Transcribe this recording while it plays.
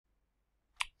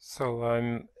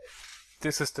So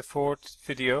this is the fourth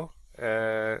video,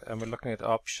 and we're looking at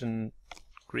option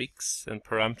Greeks and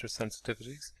parameter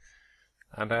sensitivities.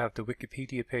 And I have the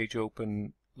Wikipedia page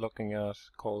open, looking at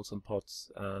calls and puts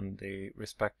and the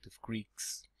respective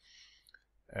Greeks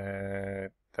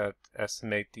that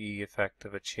estimate the effect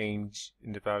of a change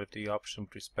in the value of the option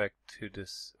with respect to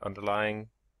this underlying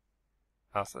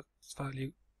asset's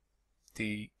value,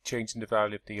 the change in the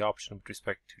value of the option with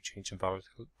respect to change in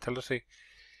volatility,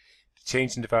 the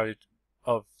change in the value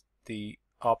of the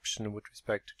option with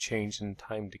respect to change in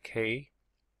time decay,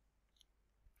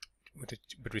 with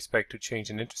respect to change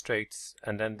in interest rates,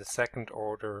 and then the second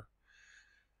order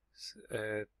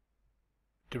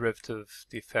derivative,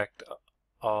 the effect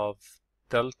of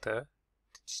delta,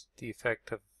 the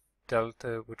effect of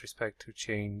delta with respect to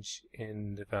change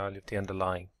in the value of the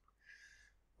underlying.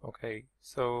 Okay,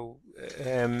 so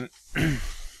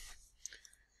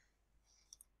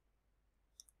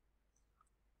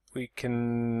we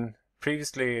can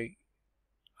previously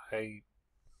I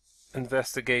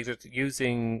investigated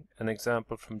using an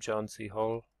example from John C.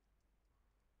 Hull.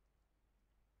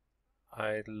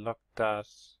 I looked at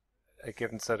a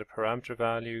given set of parameter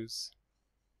values,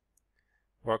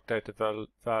 worked out the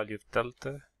value of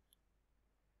delta,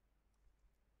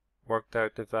 worked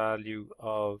out the value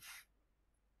of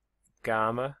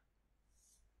gamma,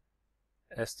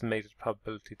 estimated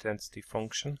probability density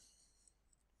function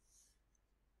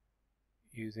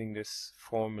using this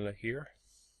formula here,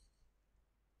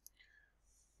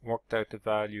 worked out the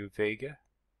value of vega,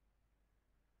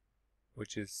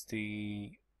 which is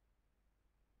the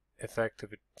effect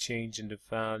of a change in the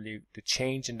value,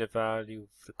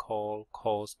 of the call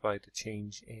caused by the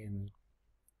change in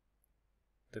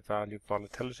the value of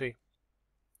volatility,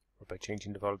 or by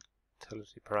changing the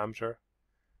volatility parameter,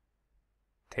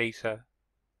 theta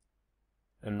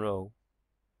and rho.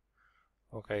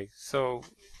 Okay, so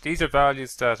these are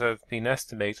values that have been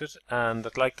estimated, and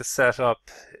I'd like to set up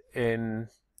in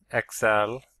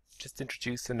Excel, just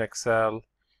introduce an Excel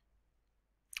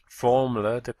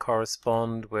formula to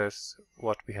correspond with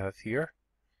what we have here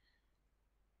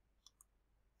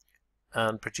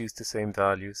and produce the same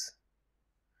values.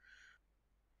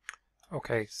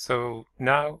 Okay, so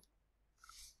now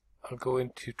I'll go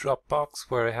into Dropbox,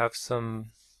 where I have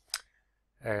some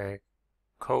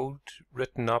code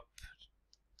written up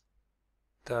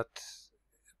that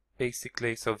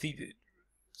basically, so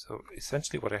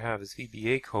essentially what I have is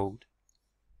VBA code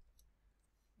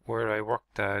where I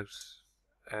worked out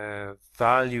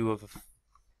value of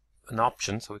an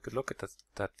option, so we could look at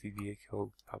that VBA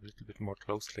code probably a little bit more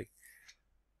closely.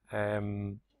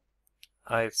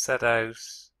 I've set out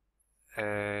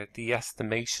the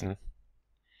estimation,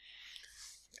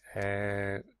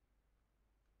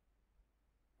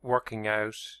 working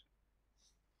out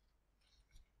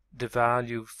the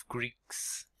value of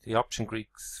Greeks, the option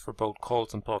Greeks for both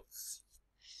calls and puts.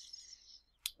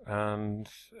 And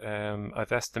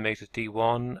I've estimated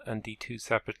D1 and D2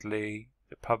 separately,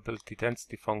 the probability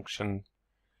density function,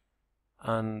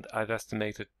 and I've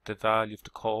estimated the value of the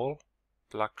call,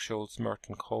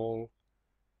 Black-Scholes-Merton call,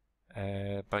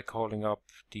 by calling up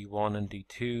D1 and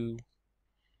D2,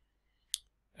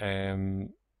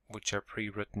 which are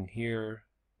pre-written here,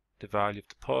 the value of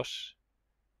the put,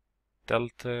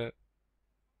 delta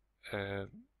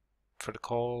for the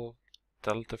call,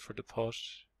 delta for the put,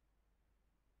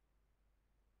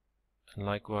 and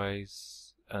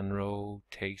likewise and rho,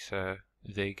 theta,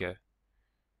 vega.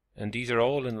 And these are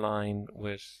all in line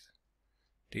with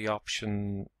the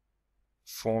option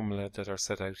formula that are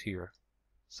set out here.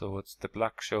 So it's the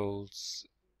Black-Scholes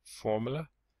formula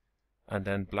and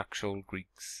then Black-Scholes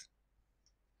Greeks.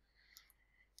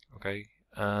 Okay,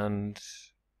 and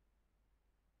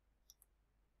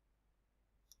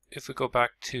if we go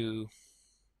back to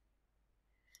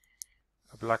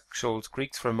Black-Scholes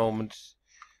Greeks for a moment,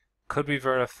 could we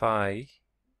verify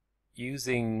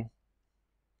using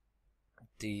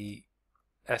the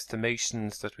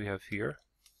estimations that we have here?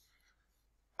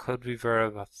 Could we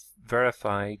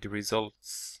verify the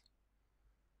results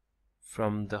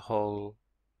from the whole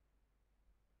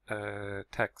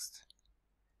text?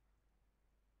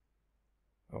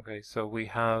 Okay, so we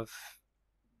have,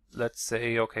 let's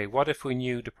say, okay, what if we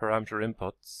knew the parameter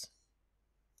inputs?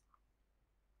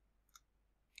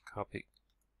 Copy.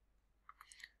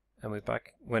 And we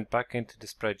went back into the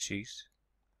spreadsheet,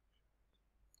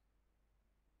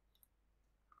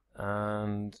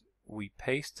 and we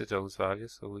pasted those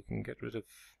values, so we can get rid of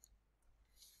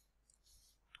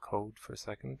code for a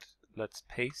second. Let's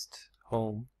paste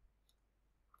home,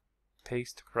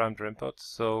 paste parameter inputs.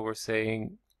 So we're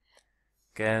saying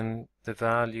again the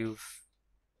value of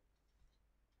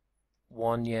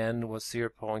 1 yen was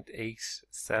 0.8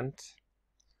 cent.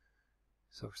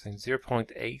 So we're saying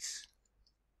 0.8,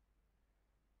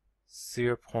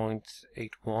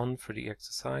 0.81 for the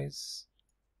exercise.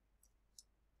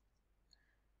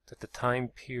 That the time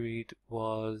period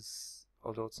was,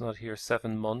 although it's not here,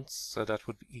 7 months, so that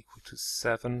would be equal to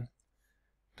 7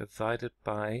 divided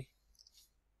by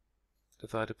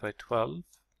 12.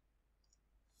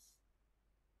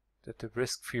 That the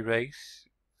risk-free rate,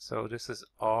 so this is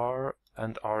R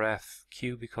and RF.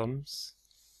 Q becomes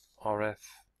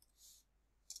RF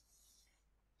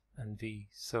and V.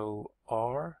 So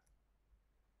R,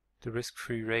 the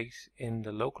risk-free rate in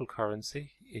the local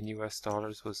currency in US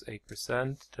dollars was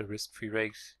 8%. The risk-free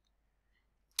rate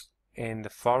in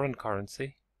the foreign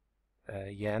currency,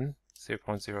 yen,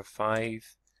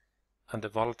 0.05, and the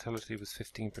volatility was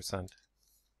 15%.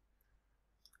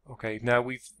 Okay, now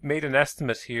we've made an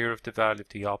estimate here of the value of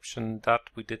the option that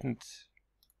we didn't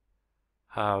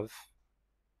have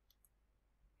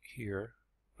here,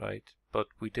 right? But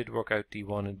we did work out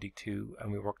D1 and D2,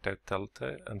 and we worked out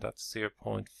delta, and that's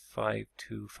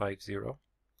 0.5250.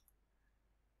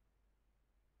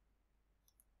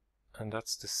 And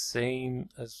that's the same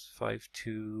as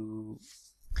 52,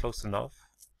 close enough.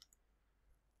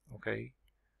 Okay.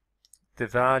 The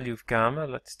value of gamma,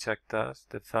 let's check that.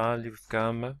 The value of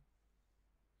gamma,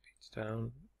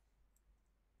 down,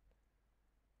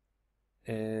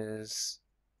 is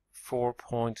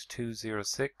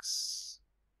 4.206.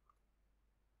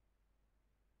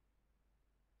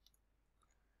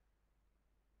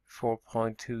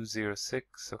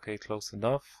 Okay, close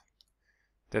enough.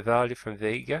 The value for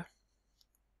Vega,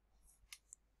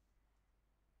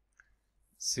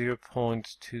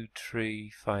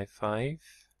 0.2355.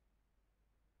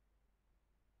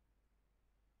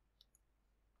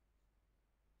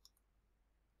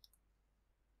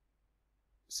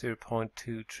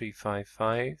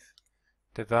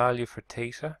 The value for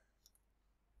theta,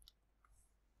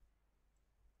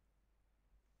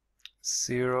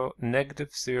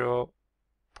 negative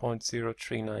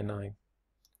 0.0399.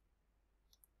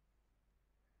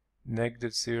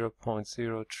 Negative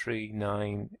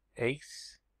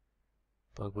 0.0398,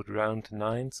 but would round to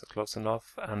 9, so close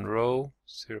enough. And rho,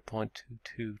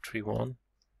 0.2231.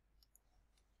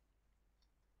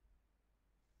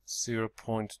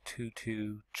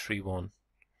 0.2231.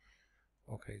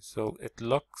 Okay, so it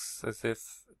looks as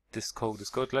if this code is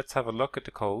good. Let's have a look at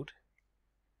the code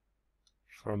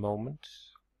for a moment.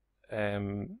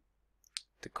 The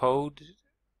code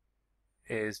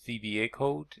is VBA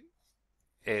code.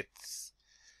 It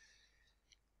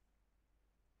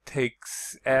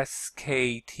takes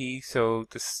SKT, so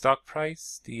the stock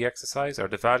price, the exercise, or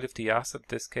the value of the asset in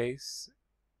this case,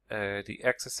 the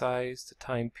exercise, the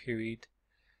time period.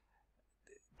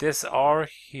 This R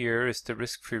here is the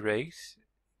risk-free rate.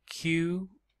 Q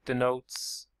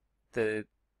denotes the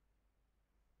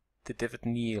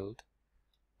dividend yield.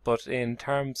 But in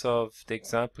terms of the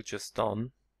example just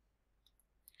done,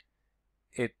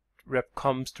 it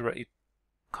comes to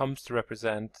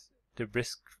represent the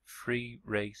risk-free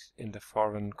rate in the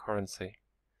foreign currency.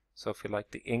 So if you like,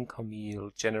 the income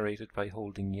yield generated by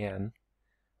holding yen,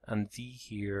 and V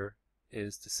here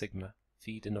is the sigma.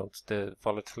 V denotes the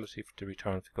volatility for the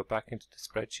return. If we go back into the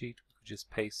spreadsheet, we could just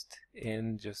paste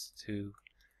in just to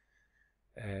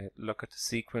look at the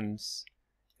sequence.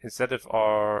 Instead of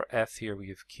RF here, we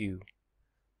have Q.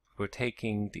 We're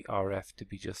taking the RF to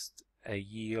be just a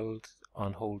yield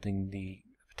on holding the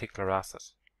particular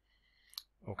asset.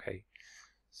 Okay.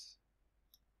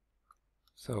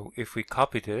 So if we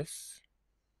copy this,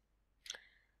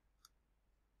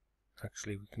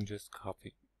 actually we can just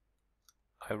copy.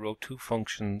 I wrote two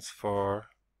functions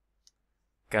for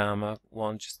gamma,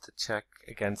 one just to check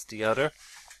against the other,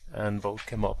 and both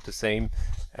came up the same.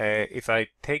 If I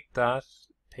take that,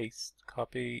 paste,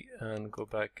 copy, and go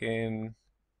back in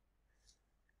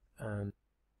and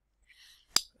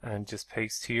just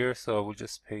paste here, so I will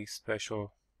just paste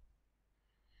special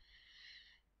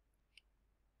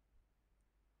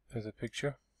as a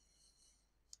picture.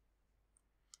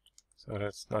 So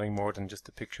that's nothing more than just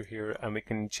a picture here, and we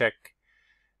can check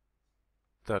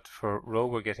that for rho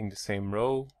we're getting the same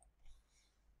rho,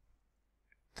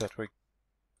 that we're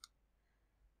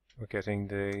getting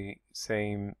the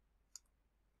same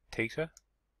theta.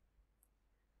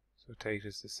 So theta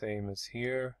is the same as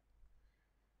here,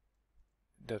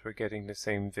 that we're getting the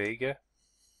same Vega.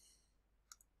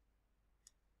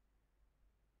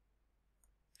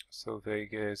 So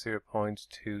Vega is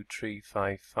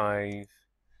 0.2355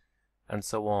 and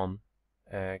so on.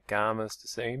 Gamma is the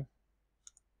same.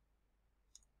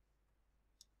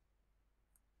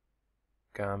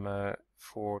 gamma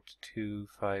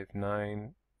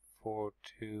 42259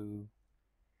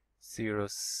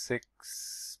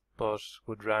 4206, but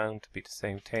would round to be the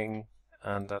same thing,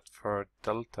 and that for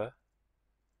delta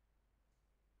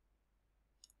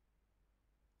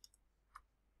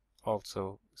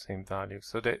also same value.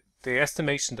 So the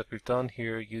estimation that we've done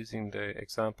here using the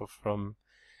example from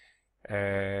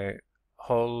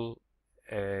Hull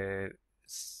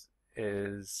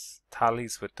is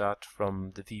tallies with that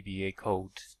from the VBA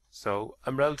code. So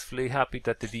I'm relatively happy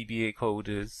that the VBA code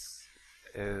is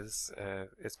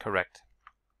correct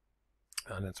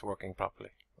and it's working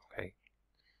properly.